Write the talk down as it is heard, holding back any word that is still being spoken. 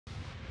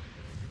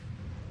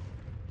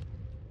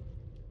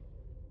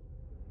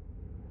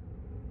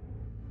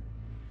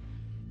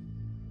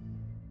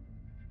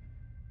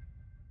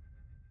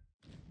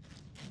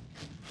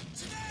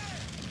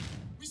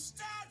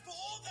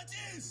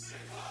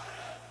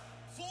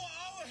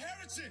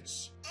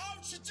heritage, our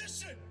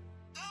tradition,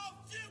 our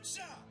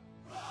future.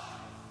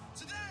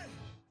 Today,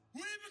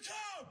 we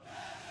become.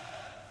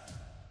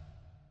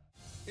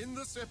 In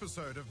this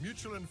episode of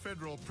Mutual and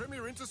Federal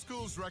Premier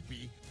Interschools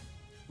Rugby,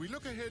 we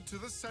look ahead to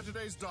this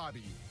Saturday's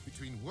derby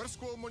between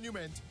Hoërskool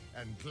Monument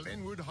and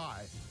Glenwood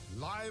High,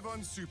 live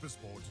on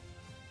SuperSport.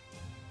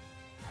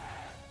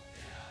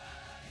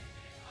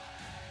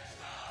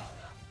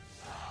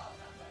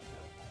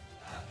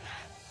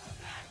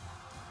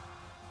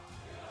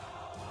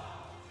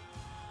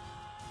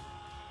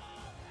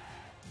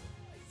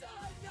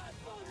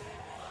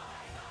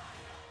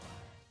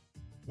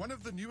 One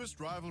of the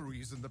newest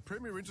rivalries in the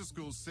Premier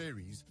Interschools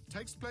series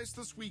takes place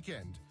this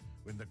weekend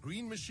when the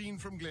Green Machine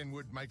from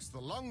Glenwood makes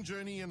the long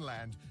journey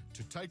inland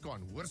to take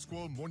on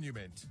Hoërskool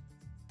Monument.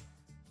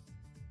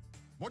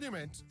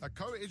 Monument, a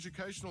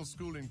co-educational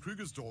school in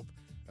Krugersdorp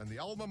and the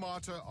alma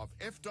mater of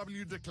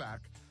F.W. de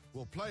Klerk,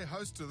 will play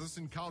host to this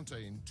encounter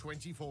in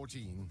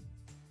 2014.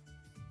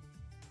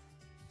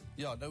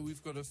 Yeah, now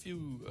we've got a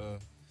few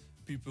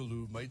people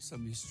who made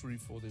some history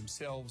for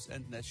themselves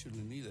and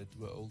nationally that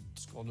were old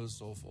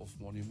scholars of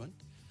Monument.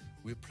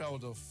 We're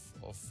proud of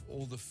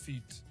all the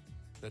feet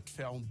that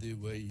found their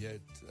way here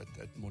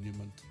at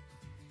Monument.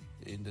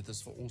 En dit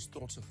is vir ons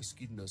trotse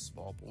geskiedenis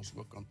waarop ons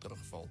ook kan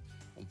terugval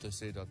om te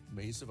sê dat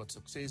mense wat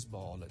sukses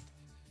behaal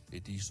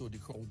het hierso die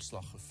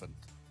grondslag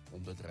gevind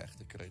om dit reg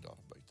te kry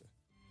daar buite.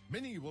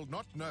 Many will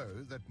not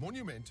know that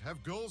Monument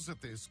have girls at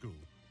their school,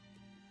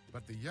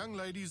 but the young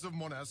ladies of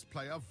Monnas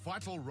play a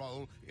vital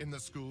role in the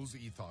school's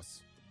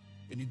ethos.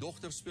 En die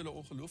dogters speel 'n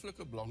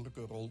ongelooflike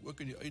belangrike rol ook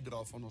in die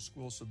uitdra van ons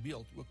skool se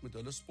beeld, ook met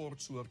hulle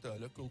sportsoorte,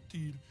 hulle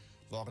kultuur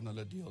waarin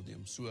hulle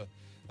deelneem. So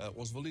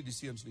ons wil nie die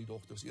seuns en die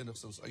dogters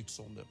enigstens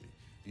uitsonder nie.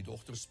 Die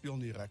dogters speel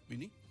nie rugby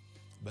nie,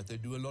 but they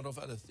do a lot of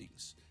other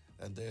things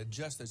and they're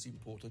just as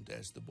important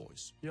as the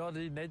boys. Ja,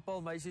 die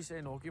netbalmeisies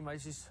en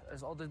hockeymeisies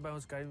is altyd by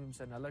ons games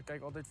en hulle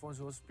kyk altyd vir ons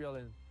hoe ons speel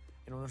en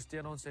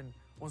ondersteun ons en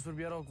ons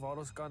probeer ook waar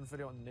ons kan vir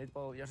die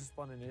netbal eerste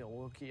span en die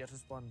hockey eerste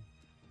span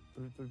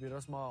probeer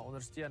ons maar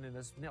ondersteun en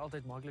dit is nie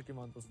altyd maklik nie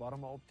want ons warm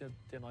maar op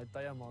teen daai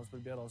tye maar ons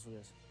probeer daar so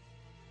wees.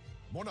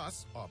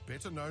 Monnas are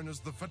better known as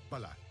the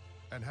Footballer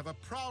and have a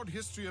proud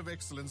history of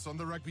excellence on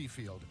the rugby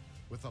field,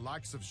 with the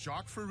likes of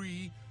Jacques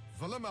Fourie,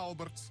 Willem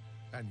Alberts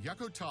and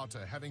Jaco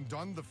Tata having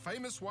donned the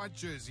famous white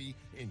jersey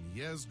in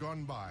years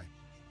gone by.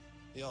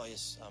 Yeah,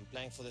 yes,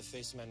 playing for the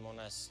first man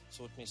Monnas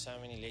taught me so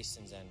many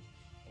lessons and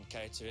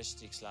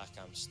characteristics like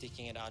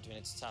sticking it out when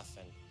it's tough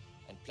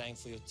and playing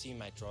for your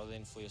teammate rather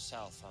than for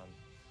yourself.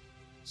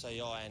 So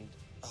yeah, and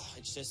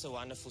it's just a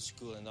wonderful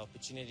school and the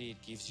opportunity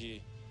it gives you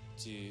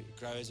to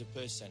grow as a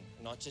person,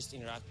 not just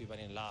in rugby but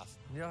in life.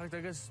 Ja, ek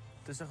dink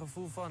dit is 'n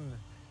gevoel van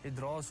jy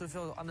dra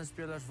soveel ander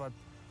spelers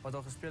wat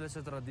al gespeel het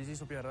se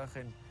tradisies op jou rug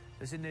en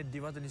dis nie net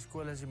die wat in die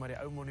skool is nie, maar die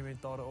ou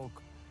monumentare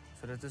ook.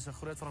 So dit is 'n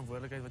groot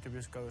verantwoordelikheid wat jy op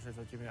jou skouers het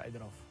wat jy mee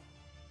uitdra.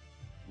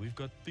 We've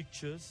got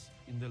pictures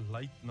in the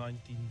late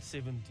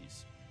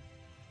 1970s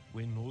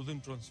when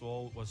Northern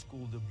Transvaal was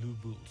called the Blue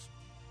Bulls.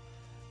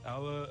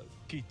 Our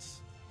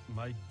kids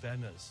made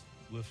banners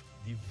with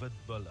the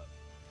Witbulle.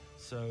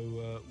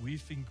 So we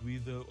think we're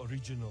the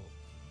original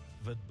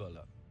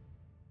Witbulle.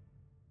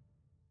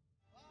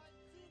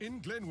 In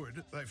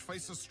Glenwood, they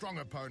face a strong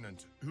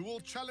opponent who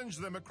will challenge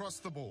them across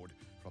the board,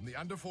 from the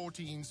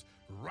under-14s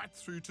right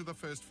through to the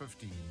first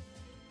 15.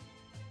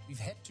 We've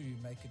had to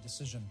make a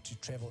decision to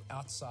travel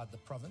outside the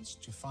province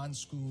to find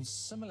schools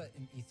similar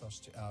in ethos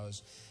to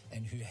ours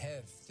and who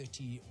have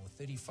 30 or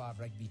 35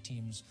 rugby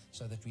teams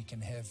so that we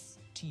can have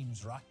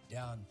teams right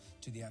down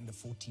to the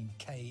under-14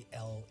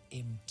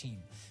 KLM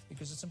team,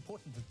 because it's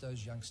important that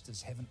those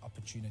youngsters have an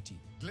opportunity.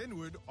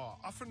 Glenwood are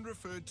often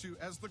referred to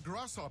as the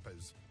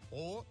Grasshoppers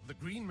or the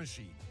Green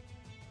Machine.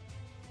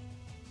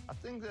 I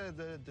think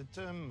the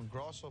term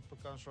grasshopper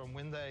comes from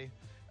when they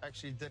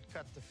actually did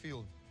cut the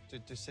field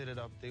to set it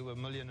up. There were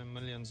millions and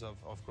millions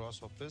of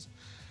grasshoppers.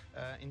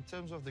 In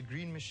terms of the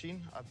Green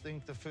Machine, I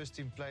think the first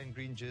team play in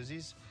green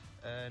jerseys,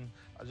 and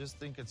I just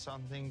think it's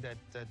something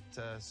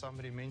that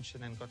somebody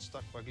mentioned and got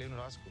stuck by Glenwood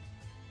High School.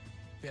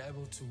 Be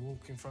able to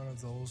walk in front of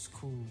the whole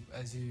school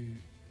as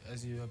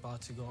you're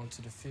about to go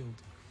onto the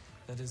field,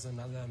 that is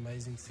another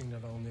amazing thing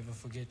that I'll never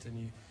forget, and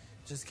you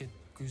just get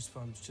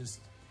goosebumps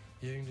just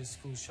hearing the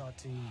school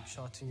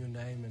shouting your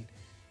name and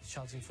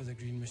shouting for the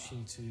Green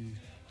Machine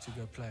to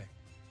go play.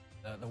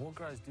 The war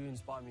cries do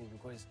inspire me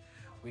because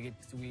we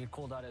get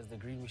called out as the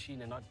Green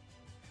Machine, and not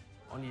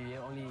only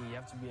you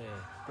have to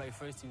play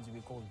first team to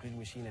be called Green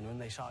Machine, and when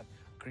they shout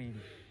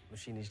Green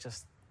Machine, it's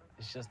just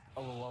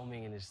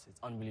overwhelming and it's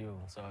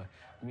unbelievable. So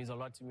it means a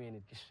lot to me, and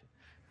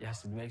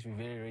it makes me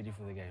very ready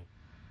for the game.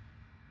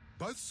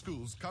 Both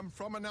schools come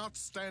from an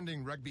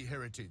outstanding rugby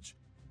heritage,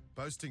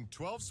 boasting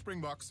 12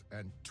 Springboks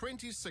and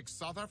 26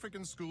 South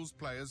African schools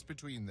players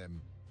between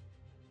them.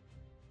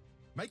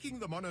 Making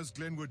the Monnas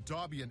Glenwood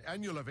Derby an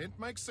annual event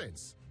makes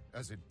sense,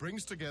 as it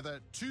brings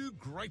together two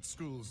great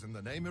schools in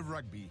the name of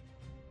rugby.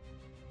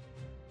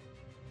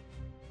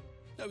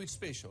 No, it's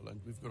special,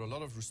 and we've got a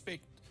lot of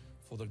respect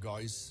for the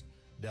guys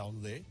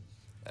down there.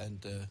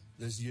 And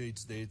this year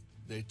it's their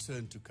their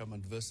turn to come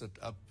and visit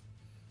up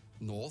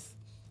north.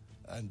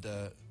 And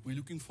we're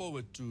looking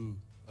forward to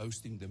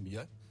hosting them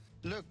here.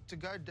 Look, to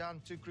go down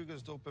to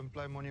Krugersdorp and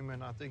play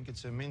Monument, I think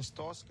it's an immense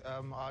task.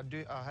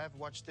 I have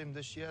watched them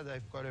this year.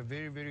 They've got a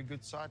very, very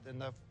good side,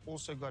 and they've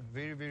also got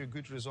very, very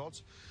good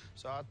results.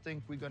 So I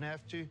think we're going to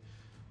have to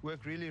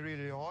work really,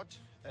 really hard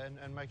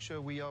and make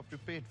sure we are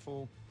prepared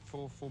for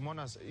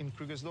Monnas in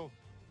Krugersdorp.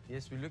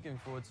 Yes, we're looking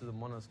forward to the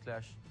Monnas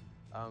clash.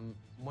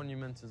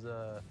 Monument is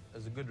a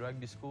good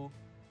rugby school,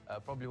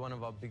 probably one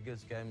of our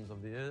biggest games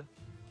of the year.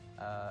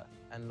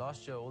 And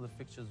last year, all the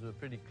fixtures were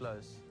pretty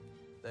close.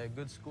 They're a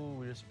good school,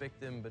 we respect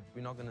them, but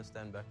we're not going to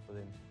stand back for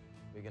them.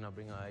 We're going to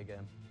bring our A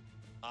game.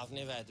 I've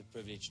never had the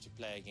privilege to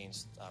play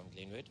against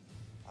Glenwood,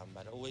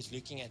 but always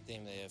looking at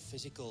them, they're a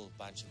physical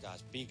bunch of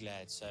guys, big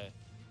lads, so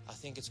I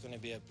think it's going to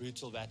be a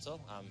brutal battle.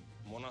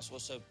 Monnas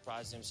also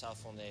prides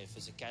themselves on their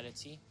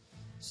physicality,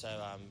 so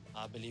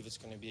I believe it's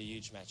going to be a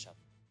huge matchup.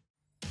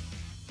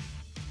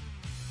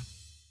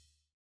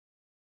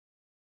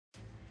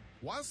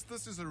 Whilst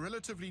this is a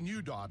relatively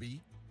new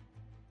derby,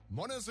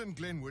 Monnas and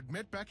Glenwood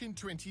met back in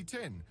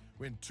 2010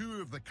 when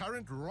two of the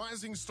current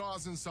rising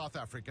stars in South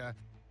Africa,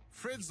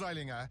 Fred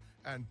Zeilinger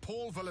and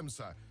Paul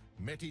Willemse,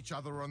 met each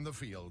other on the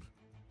field.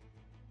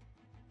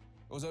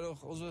 Ons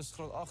was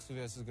graad 8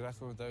 geweest, as ek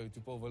reg onthou,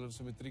 toe Paul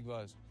Willemse matriek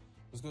was.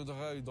 Ons kon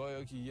onthou, daai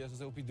ouetjie hier,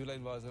 as hy op die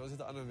doellyn was, hy was net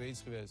 'n ander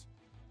mens geweest.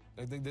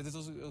 Ek dink dit het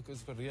ons ook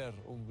inspireer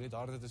om net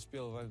harder te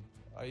speel, want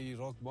hy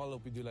raak mal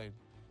op die doellyn.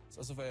 Dit is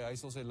asof hy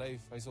sal sy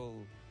lyf, hy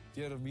sal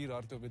deur 'n muur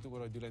hardloop net om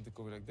oor die doellyn te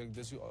kom. En ek dink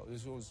dis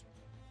hoe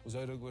ons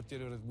houding oor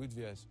teenoor dit moet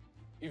wees.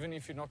 Even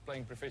if you're not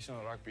playing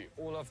professional rugby,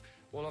 all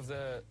of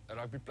the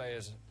rugby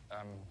players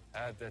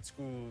had that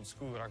school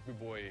rugby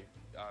boy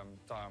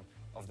time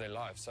of their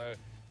life. So,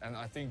 and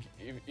I think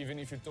even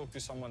if you talk to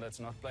someone that's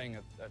not playing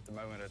at the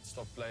moment, that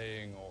stopped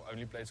playing or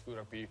only played school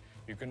rugby,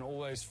 you can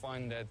always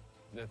find that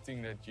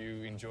thing that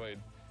you enjoyed,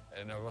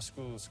 and it was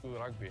school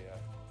rugby. Yeah.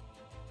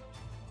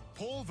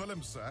 Paul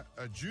Willemse,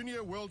 a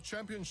junior world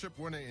championship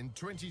winner in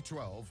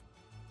 2012,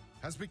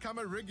 has become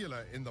a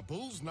regular in the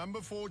Bulls'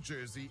 number 4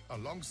 jersey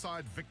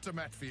alongside Victor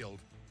Matfield.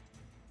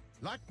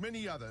 Like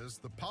many others,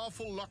 the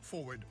powerful lock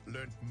forward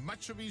learnt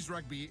much of his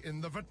rugby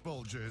in the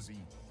Witbull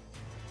jersey.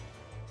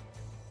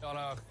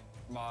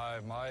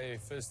 My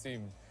first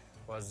team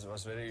was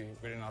very,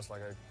 very nice,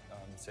 like I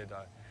said.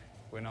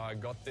 When I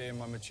got there,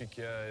 my matric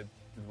year,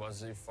 it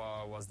was if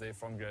I was there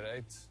from grade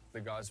 8. The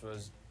guys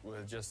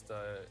were just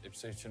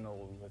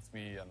exceptional with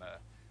me, and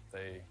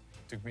they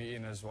took me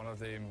in as one of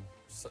them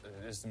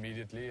just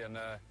immediately. And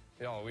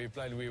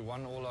we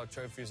won all our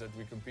trophies that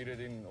we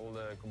competed in, all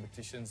the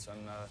competitions,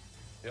 and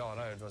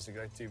it was a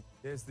great team.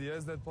 Yes, the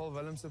years that Paul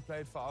Willemse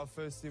played for our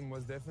first team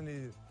was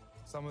definitely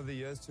some of the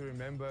years to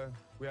remember.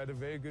 We had a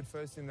very good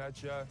first team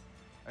that year,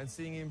 and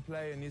seeing him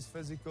play and his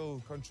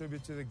physical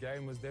contribute to the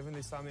game was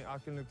definitely something I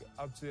can look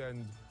up to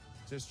and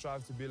just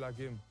strive to be like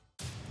him.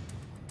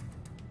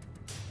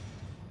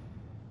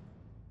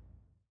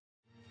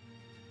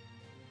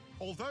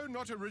 Although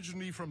not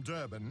originally from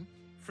Durban,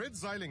 Fred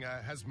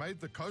Zeilinger has made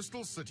the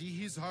coastal city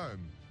his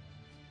home.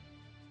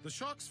 The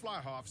Sharks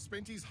fly half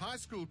spent his high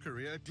school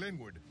career at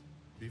Glenwood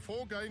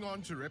before going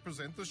on to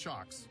represent the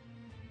Sharks.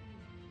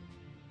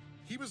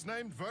 He was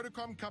named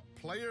Vodacom Cup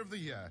Player of the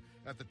Year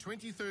at the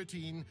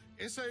 2013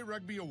 SA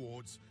Rugby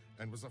Awards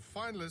and was a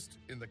finalist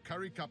in the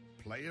Currie Cup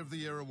Player of the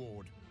Year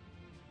award.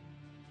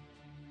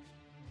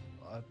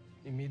 I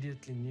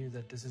immediately knew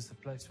that this is the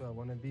place where I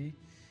want to be,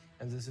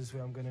 and this is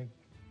where I'm going to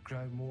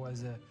grow more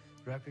as a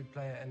rugby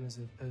player and as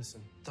a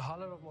person. The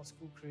highlight of my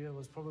school career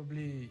was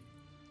probably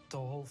the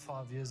whole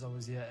 5 years I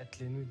was here at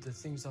Glenwood. The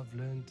things I've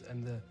learned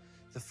and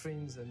the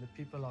friends and the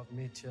people I've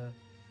met here,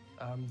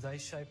 they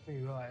shaped me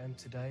who I am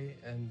today,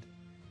 and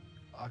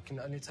I can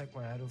only take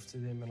my hat off to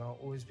them, and I'll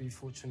always be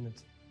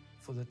fortunate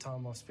for the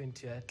time I've spent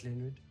here at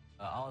Glenwood.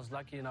 I was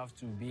lucky enough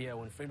to be here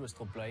when Fred was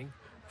still playing.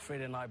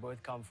 Fred and I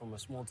both come from a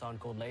small town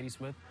called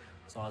Ladysmith,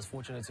 so I was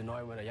fortunate to know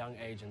him at a young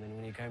age, and then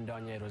when he came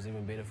down here, it was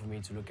even better for me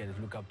to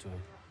look up to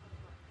him.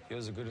 He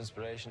was a good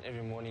inspiration.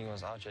 Every morning he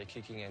was out here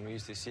kicking, and we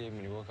used to see him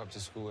when he woke up to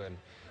school, and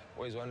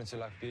always wanted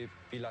to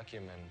be like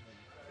him, and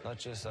not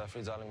just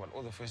Fred Zeilinger, but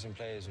all the first-team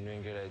players when we were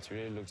in grade 8. We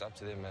really looked up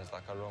to them as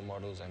like our role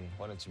models and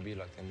wanted to be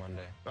like them one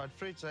day. But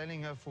Fred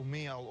Zeilinger, for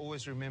me, I'll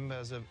always remember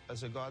as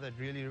a guy that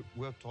really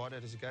worked hard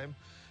at his game.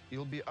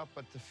 He'll be up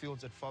at the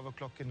fields at 5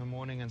 o'clock in the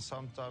morning, and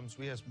sometimes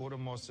we as border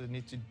masters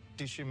need to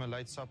dish him a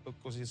late supper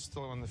because he's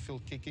still on the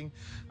field kicking,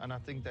 and I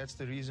think that's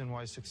the reason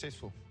why he's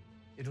successful.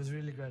 It was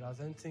really great. I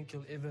don't think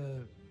you'll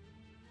ever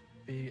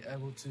be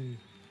able to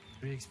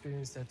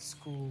re-experience that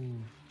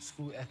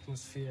school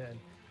atmosphere and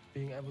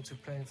being able to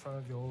play in front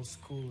of your whole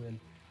school and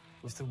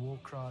with the war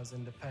cries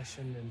and the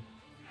passion,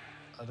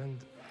 and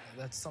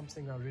that's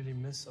something I really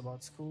miss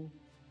about school.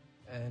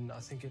 And I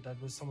think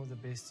that was some of the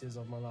best years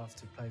of my life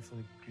to play for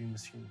the Green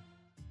Machine.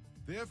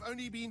 There have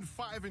only been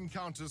 5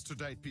 encounters to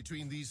date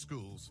between these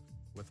schools,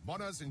 with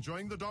Monnas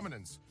enjoying the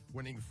dominance,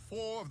 winning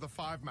 4 of the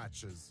 5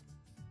 matches.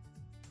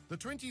 The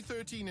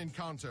 2013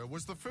 encounter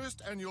was the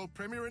first annual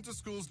Premier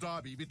Interschools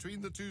derby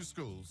between the two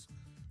schools,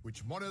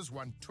 which Monnas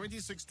won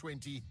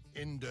 26-20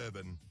 in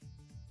Durban.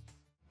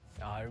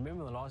 I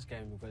remember the last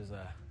game because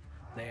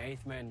the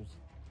eighth man,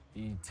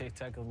 he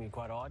tackled me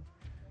quite hard.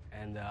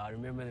 And I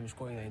remember them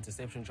scoring the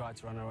interception try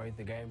to run away with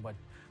the game, but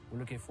we're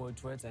looking forward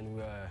to it. And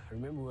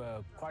we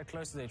were quite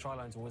close to their try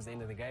line towards the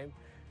end of the game,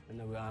 and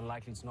we were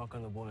unlikely to knock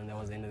on the ball, and that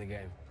was the end of the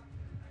game.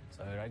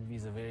 So rugby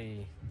is a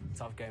very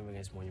tough game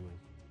against Monument.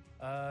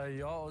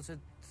 Ja, ons het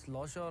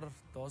laas jaar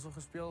daarso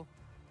gespeel.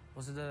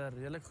 Ons het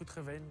redelijk goed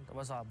gewen. Dat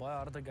was 'n baie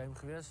harde game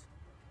geweest.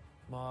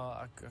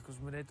 Maar ek ons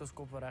moet net ons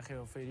kop reg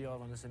hê vir hierdie jaar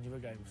want dit is 'n nuwe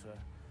game. So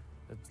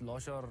dit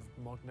laas jaar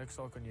maak niks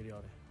saak in hierdie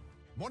jaar nie.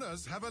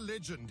 Monnas have a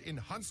legend in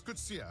Hans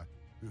Coetzee,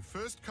 who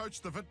first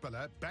coached the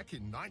Witbulle back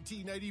in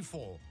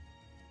 1984.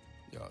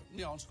 Ja,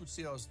 nee, Hans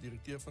Coetzee as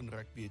directeur van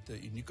rugby het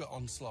 'n unieke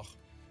aanslag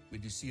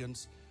met die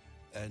seuns,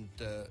 and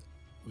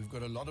we've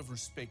got a lot of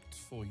respect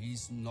for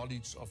his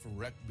knowledge of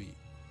rugby.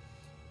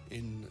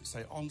 En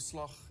sy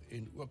aanslag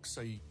en ook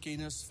sy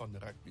kennis van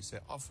rugby, sy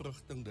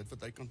afrigting, dit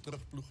wat hy kan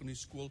terugploeg in die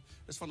skool,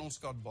 is van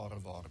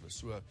onskatbare waarde.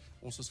 So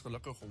ons is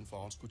gelukkig om vir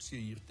Hans Coetzee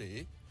hier te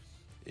hê.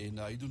 En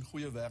hy doen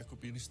goeie werk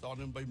op hierdie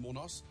stadium by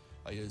Monnas.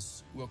 Hy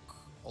is ook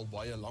al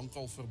baie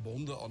lankal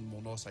verbonde aan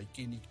Monnas. Hy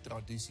ken die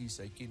tradisies,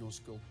 hy ken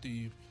ons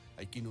kultuur,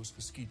 hy ken ons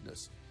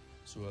geskiedenis.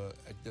 So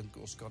ek dink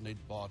ons kan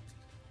net baat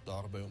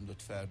daarby om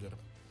dit verder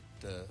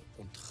te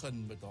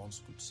ontgin met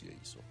Hans Coetzee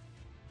hierso.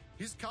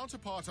 His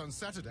counterpart on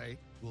Saturday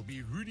will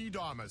be Rudy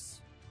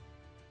Damas.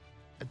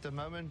 At the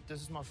moment,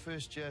 this is my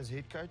first year as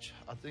head coach.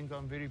 I think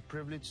I'm very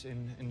privileged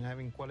in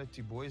having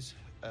quality boys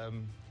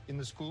in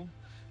the school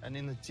and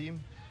in the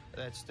team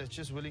that's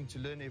just willing to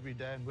learn every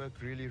day and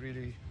work really,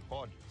 really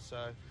hard.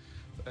 So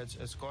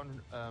it's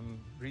gone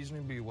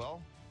reasonably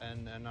well,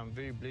 and I'm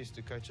very blessed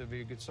to coach a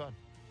very good side.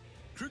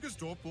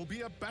 Krugersdorp will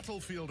be a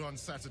battlefield on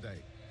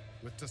Saturday,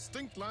 with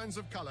distinct lines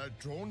of colour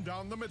drawn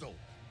down the middle.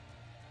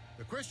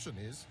 The question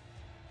is,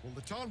 will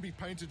the town be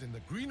painted in the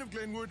green of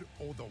Glenwood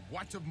or the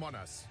white of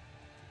Monnas?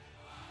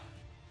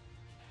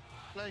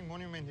 Playing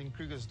Monument in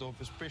Krugersdorp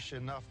is pressure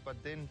enough, but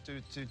then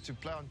to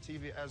play on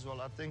TV as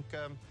well, I think,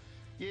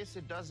 yes,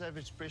 it does have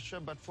its pressure,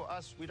 but for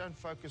us, we don't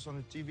focus on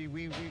the TV.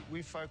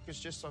 We focus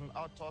just on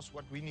our task,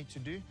 what we need to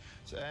do,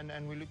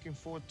 and we're looking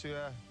forward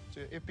to an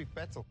epic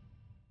battle.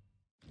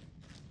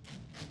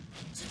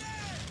 Today,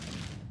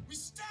 we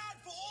stand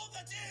for all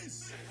that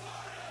is,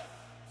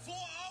 for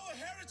our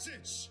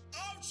heritage,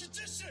 our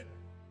tradition,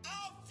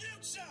 our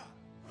future.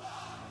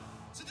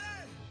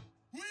 Today,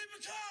 we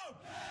become.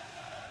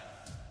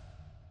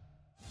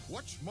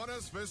 Watch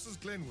Monnas versus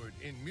Glenwood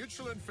in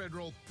Mutual and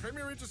Federal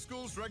Premier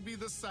Interschools Rugby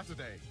this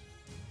Saturday.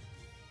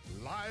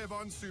 Live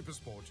on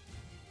SuperSport.